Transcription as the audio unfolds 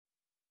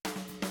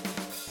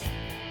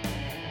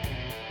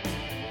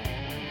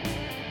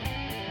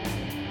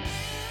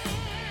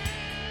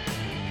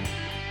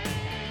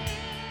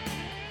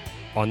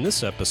On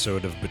this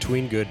episode of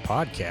Between Good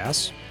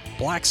Podcasts,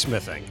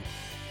 blacksmithing.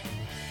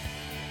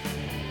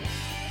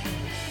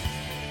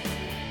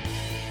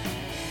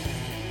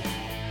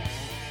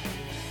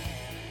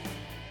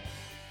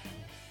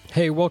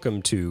 Hey,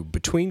 welcome to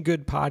Between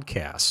Good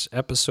Podcasts,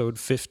 episode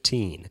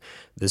 15.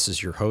 This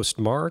is your host,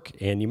 Mark,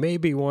 and you may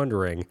be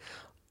wondering,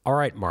 all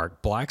right,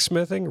 Mark,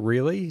 blacksmithing?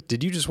 Really?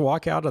 Did you just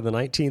walk out of the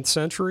 19th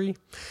century?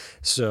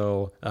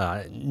 So,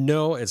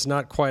 no, it's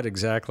not quite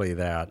exactly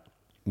that.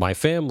 My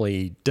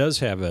family does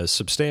have a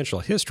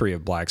substantial history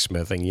of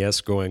blacksmithing,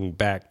 yes, going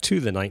back to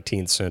the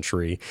 19th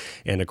century,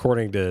 and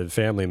according to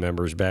family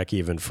members, back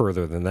even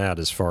further than that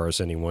as far as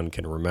anyone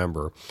can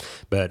remember.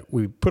 But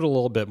we put a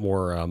little bit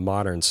more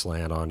modern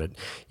slant on it.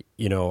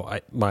 You know,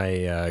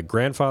 my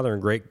grandfather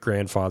and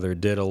great-grandfather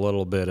did a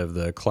little bit of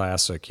the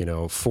classic,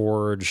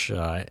 forge,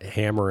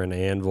 hammer and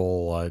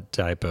anvil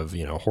type of,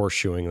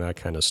 horseshoeing, that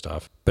kind of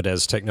stuff. But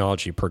as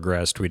technology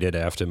progressed, we did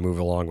have to move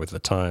along with the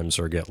times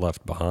or get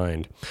left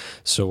behind.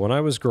 So when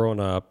I was growing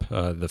up,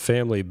 the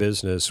family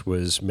business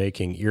was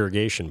making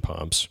irrigation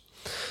pumps.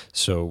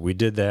 So we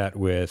did that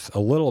with a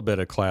little bit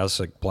of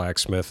classic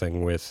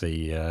blacksmithing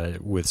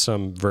with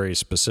some very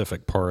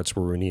specific parts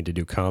where we need to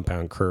do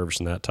compound curves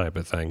and that type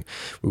of thing.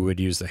 We would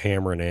use the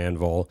hammer and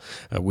anvil.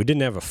 We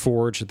didn't have a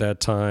forge at that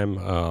time.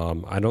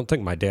 I don't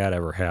think my dad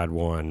ever had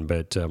one,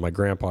 but my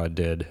grandpa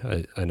did,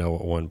 I know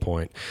at one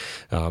point.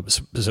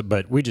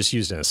 But we just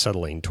used an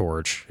acetylene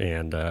torch,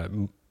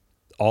 and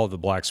all of the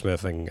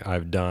blacksmithing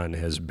I've done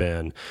has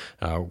been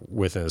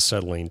with an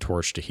acetylene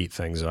torch to heat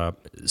things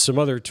up. Some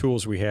other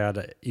tools we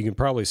had, you can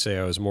probably say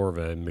I was more of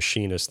a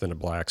machinist than a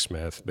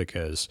blacksmith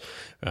because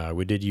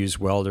we did use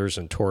welders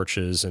and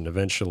torches and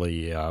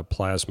eventually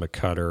plasma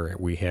cutter.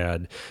 We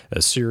had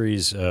a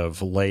series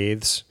of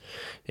lathes,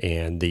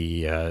 and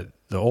the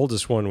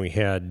oldest one we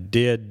had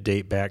did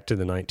date back to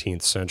the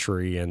 19th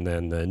century, and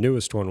then the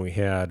newest one we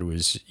had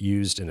was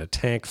used in a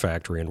tank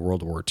factory in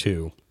World War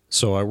II.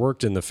 So I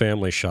worked in the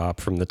family shop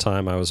from the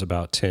time I was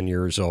about 10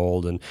 years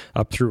old, and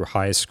up through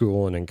high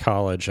school and in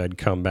college, I'd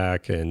come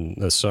back in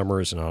the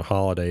summers and on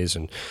holidays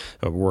and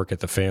work at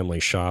the family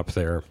shop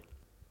there.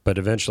 But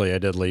eventually I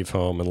did leave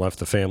home and left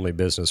the family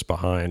business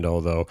behind,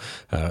 although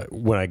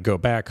when I go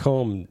back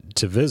home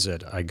to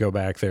visit, I go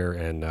back there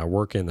and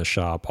work in the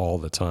shop all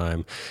the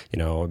time.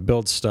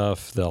 Build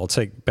stuff that I'll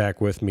take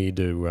back with me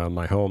to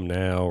my home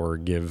now or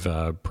give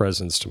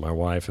presents to my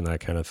wife and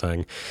that kind of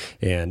thing.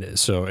 And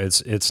so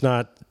it's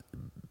not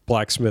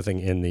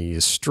blacksmithing in the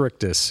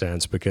strictest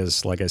sense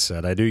because, like I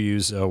said, I do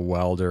use a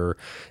welder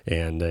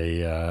and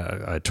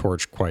a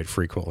torch quite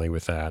frequently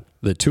with that.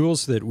 The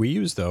tools that we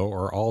use, though,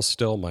 are all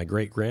still my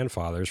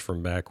great-grandfather's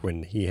from back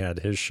when he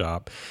had his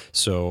shop.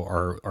 So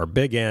our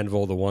big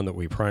anvil, the one that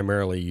we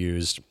primarily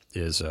used,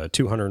 is a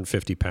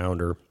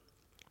 250-pounder.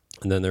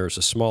 And then there's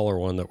a smaller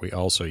one that we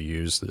also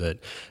use that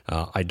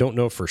I don't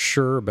know for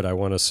sure, but I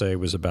want to say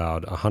was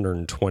about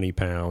 120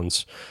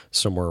 pounds,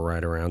 somewhere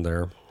right around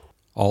there.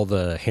 All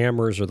the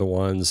hammers are the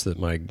ones that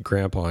my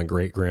grandpa and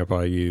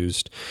great-grandpa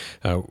used.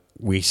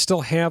 We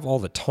still have all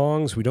the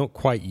tongs. We don't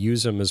quite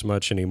use them as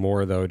much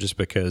anymore, though, just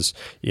because,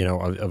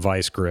 a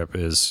vice grip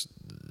is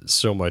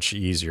so much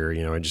easier,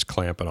 and just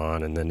clamp it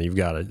on, and then you've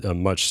got a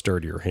much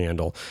sturdier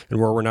handle. And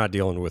where we're not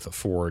dealing with a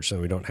forge,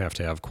 then we don't have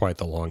to have quite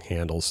the long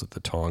handles that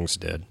the tongs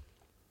did.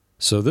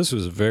 So this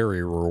was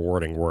very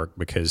rewarding work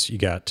because you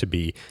got to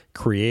be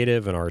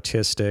creative and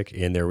artistic,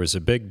 and there was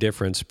a big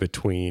difference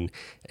between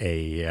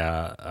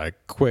a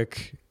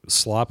quick,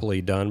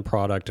 sloppily done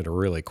product and a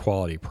really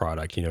quality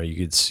product. You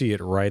could see it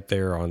right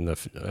there on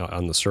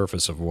the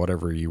surface of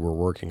whatever you were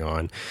working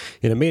on,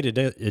 and it made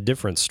a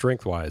difference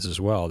strength-wise as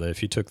well. That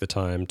if you took the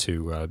time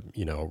to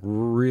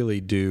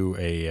really do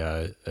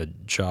a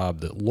job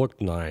that looked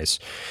nice,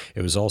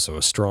 it was also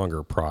a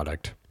stronger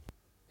product.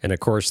 And of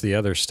course, the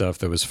other stuff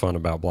that was fun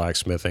about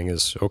blacksmithing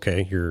is,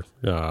 okay, you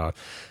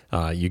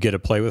get to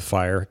play with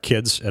fire.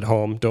 Kids at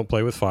home, don't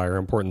play with fire,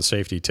 important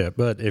safety tip.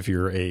 But if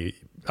you're a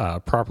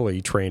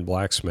properly trained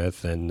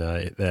blacksmith, then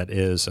that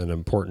is an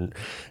important,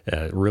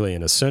 really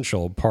an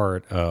essential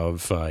part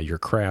of your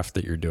craft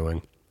that you're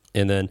doing.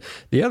 And then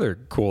the other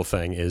cool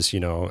thing is,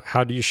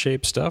 how do you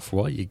shape stuff?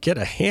 Well, you get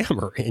a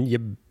hammer and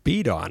you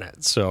beat on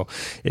it. So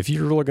if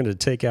you're looking to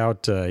take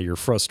out your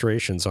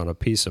frustrations on a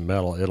piece of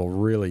metal, it'll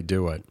really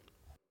do it.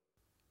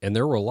 And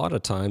there were a lot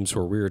of times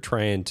where we were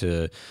trying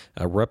to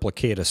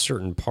replicate a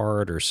certain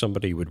part, or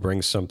somebody would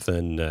bring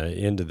something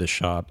into the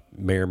shop,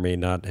 may or may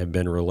not have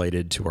been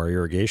related to our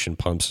irrigation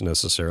pumps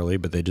necessarily,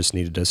 but they just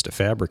needed us to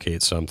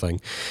fabricate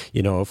something.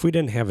 If we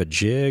didn't have a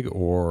jig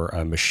or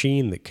a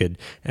machine that could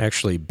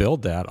actually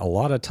build that, a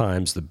lot of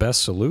times the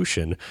best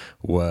solution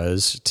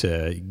was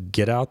to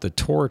get out the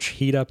torch,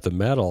 heat up the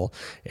metal,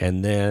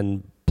 and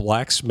then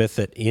blacksmith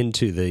it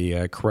into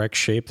the correct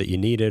shape that you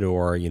needed,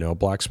 or,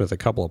 blacksmith a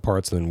couple of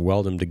parts and then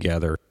weld them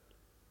together.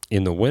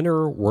 In the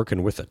winter,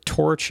 working with a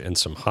torch and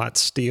some hot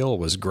steel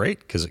was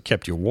great because it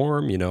kept you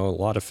warm, a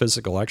lot of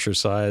physical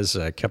exercise,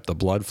 kept the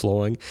blood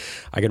flowing.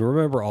 I can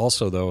remember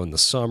also, though, in the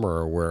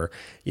summer where,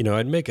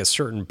 I'd make a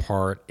certain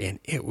part and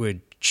it would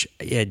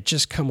had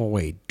just come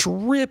away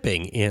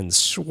dripping in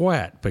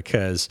sweat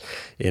because,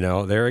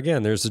 there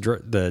again, there's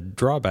the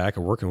drawback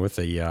of working with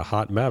the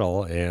hot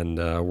metal and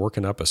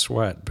working up a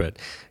sweat. But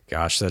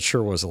gosh, that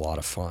sure was a lot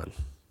of fun.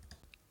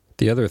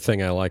 The other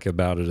thing I like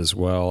about it as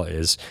well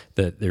is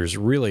that there's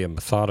really a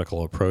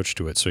methodical approach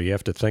to it. So you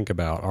have to think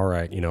about, all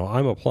right,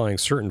 I'm applying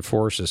certain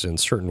forces in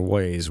certain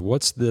ways.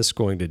 What's this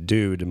going to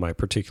do to my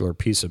particular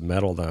piece of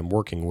metal that I'm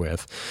working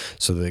with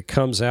so that it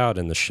comes out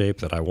in the shape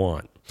that I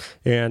want?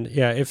 And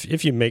yeah,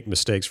 if you make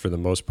mistakes, for the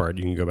most part,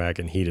 you can go back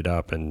and heat it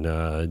up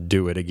and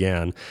do it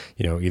again,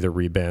 either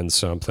rebend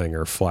something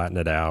or flatten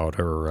it out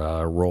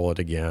or roll it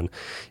again,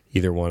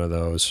 either one of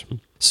those.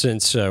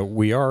 Since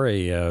we are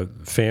a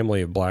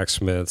family of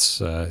blacksmiths,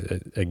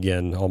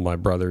 again, all my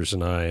brothers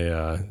and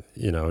I,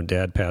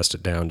 Dad passed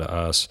it down to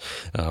us.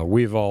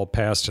 We've all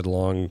passed it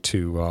along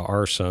to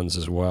our sons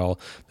as well.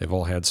 They've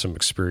all had some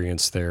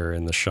experience there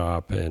in the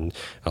shop. And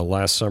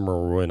last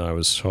summer when I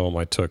was home,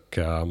 I took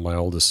my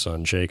oldest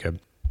son, Jacob.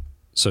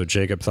 So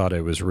Jacob thought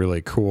it was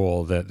really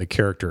cool that the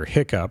character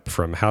Hiccup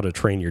from How to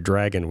Train Your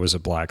Dragon was a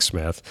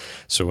blacksmith.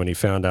 So when he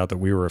found out that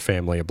we were a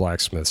family of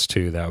blacksmiths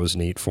too, that was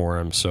neat for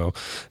him. So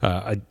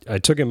I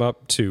took him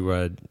up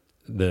to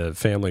the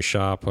family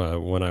shop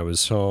when I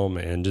was home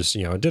and just,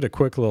 did a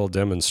quick little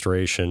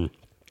demonstration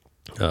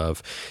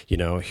of,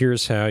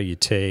 here's how you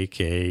take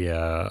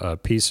a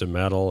piece of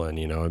metal and,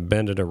 and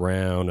bend it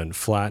around and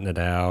flatten it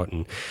out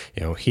and,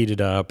 heat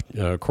it up.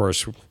 Of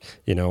course,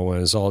 when it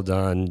was all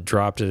done,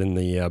 dropped it in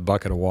the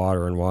bucket of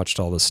water and watched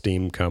all the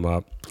steam come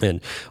up.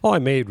 And all I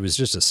made was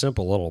just a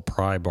simple little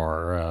pry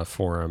bar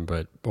for him.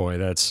 But boy,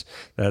 that's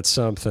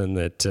something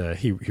that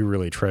he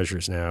really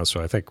treasures now.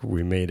 So I think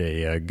we made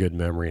a good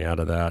memory out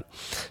of that.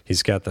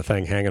 He's got the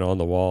thing hanging on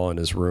the wall in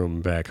his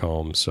room back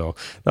home. So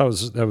that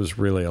was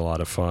really a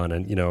lot of fun.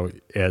 And,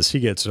 as he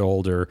gets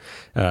older,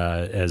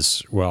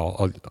 as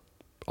well,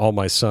 all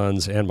my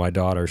sons and my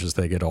daughters, as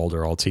they get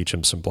older, I'll teach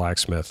them some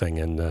blacksmithing.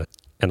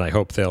 And I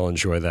hope they'll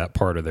enjoy that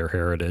part of their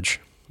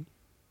heritage.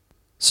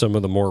 Some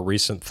of the more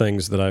recent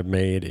things that I've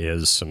made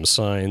is some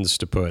signs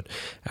to put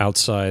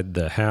outside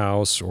the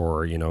house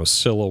or,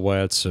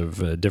 silhouettes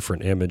of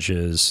different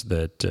images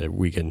that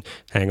we can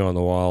hang on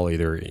the wall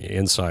either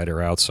inside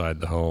or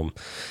outside the home.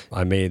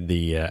 I made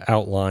the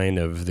outline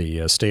of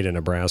the state of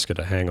Nebraska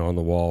to hang on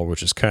the wall,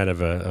 which is kind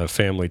of a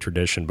family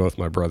tradition. Both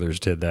my brothers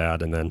did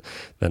that, and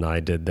then I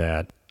did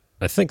that.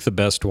 I think the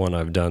best one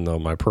I've done, though,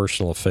 my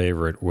personal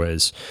favorite,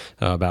 was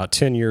about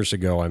 10 years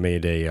ago. I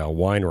made a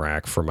wine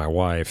rack for my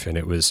wife, and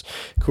it was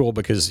cool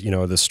because,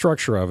 the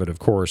structure of it, of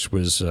course,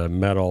 was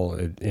metal,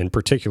 in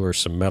particular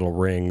some metal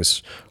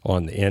rings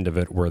on the end of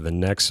it where the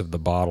necks of the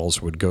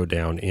bottles would go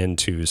down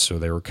into, so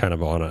they were kind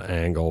of on an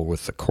angle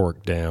with the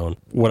cork down.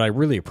 What I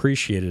really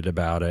appreciated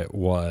about it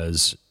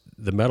was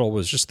the metal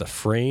was just the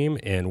frame,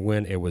 and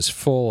when it was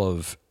full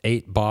of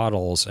 8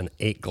 bottles and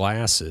 8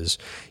 glasses,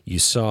 you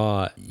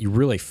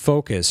really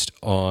focused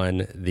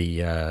on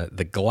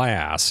the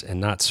glass and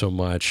not so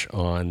much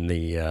on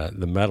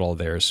the metal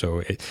there. So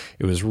it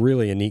was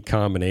really a neat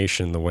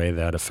combination the way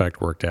that effect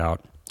worked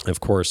out. Of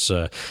course,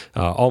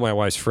 all my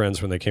wife's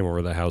friends, when they came over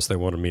to the house, they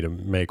wanted me to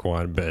make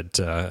one, but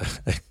I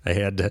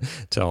had to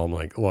tell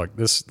them, look,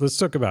 this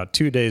took about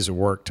 2 days of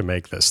work to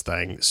make this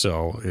thing,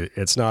 so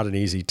it's not an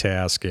easy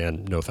task,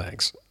 and no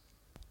thanks.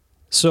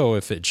 So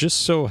if it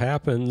just so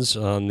happens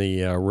on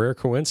the rare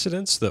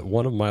coincidence that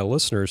one of my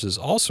listeners is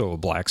also a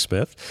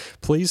blacksmith,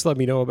 please let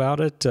me know about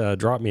it.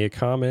 Drop me a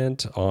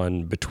comment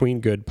on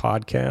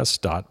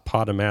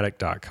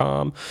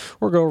betweengoodpodcast.podomatic.com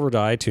or go over to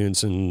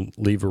iTunes and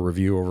leave a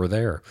review over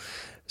there.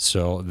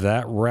 So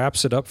that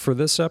wraps it up for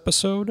this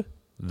episode.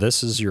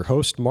 This is your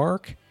host,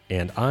 Mark,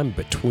 and I'm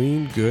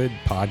Between Good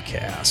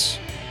Podcasts.